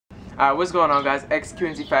What's going on, guys?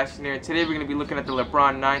 XQNZ Fashion here. Today we're going to be looking at the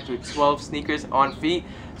Lebron 9 through 12 sneakers on feet.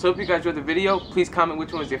 So if you guys enjoyed the video, please comment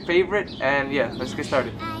which one was your favorite, and yeah, let's get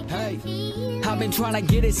started. Hey, I've been trying to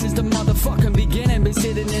get it since the motherfucking beginning. Been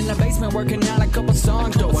sitting in the basement working on a couple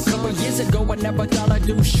songs though. A couple years ago I never thought I'd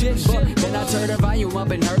do shit, but then I turned the volume up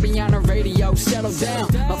and heard me on the radio. Settle down,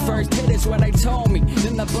 my first hit is what they told me.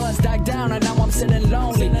 Then the buzz died down and now I'm sitting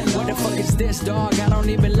lonely. What the fuck is this, dog? I don't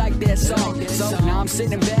even like that song. So now I'm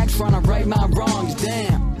sitting back trying to right my wrongs.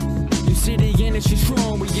 Damn, you see the industry's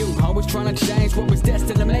screwing with you. Always trying to change what was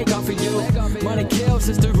destined to make off of you. Money kills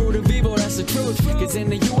is the root of evil, that's the truth. Cause in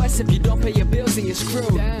the US if you don't pay your bills then you're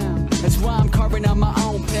screwed. That's why I'm carving out my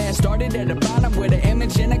own path. Started at the bottom with an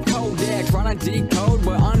image and a Kodak. Trying to decode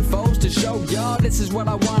what unfolds to show y'all this is what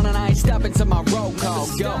I want, and I ain't stopping till my roll call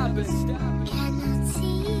go.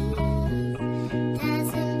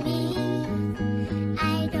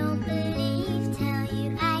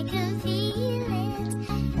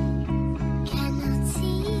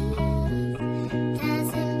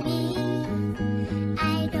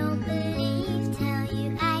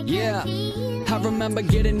 Yeah, I remember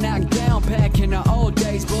getting knocked down back in the old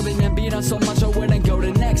days. Bullied and beat on so much I wouldn't go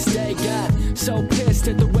the next day. Got so pissed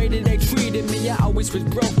at the way that they treated me. I always was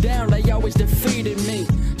broke down, they always defeated me.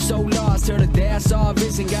 So lost till the day I saw a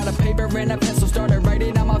vision. Got a paper and a pencil, started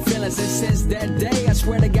writing out my feelings. And since that day, I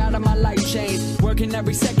swear to God my life changed. Working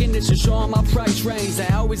every second just to show on my price range.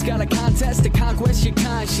 I always got a contest to conquest your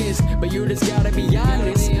conscience, but you just gotta be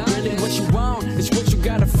honest. Really what you want is what you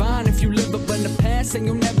gotta find. If you live up in the past and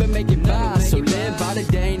you'll never make it by. So live by the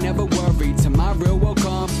day, never worry, tomorrow will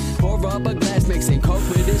come. Pour up a glass, mixing coke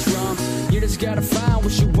with this rum. You just gotta find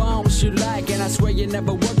what you want, what you like. And I swear you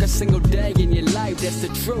never work a single day in your life, that's the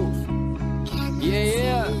truth.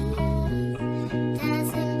 Yeah.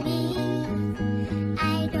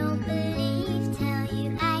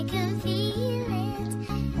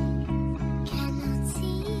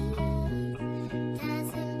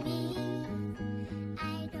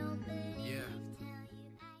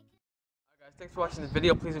 Thanks for watching this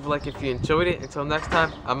video. Please leave a like if you enjoyed it. Until next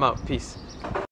time, I'm out. Peace.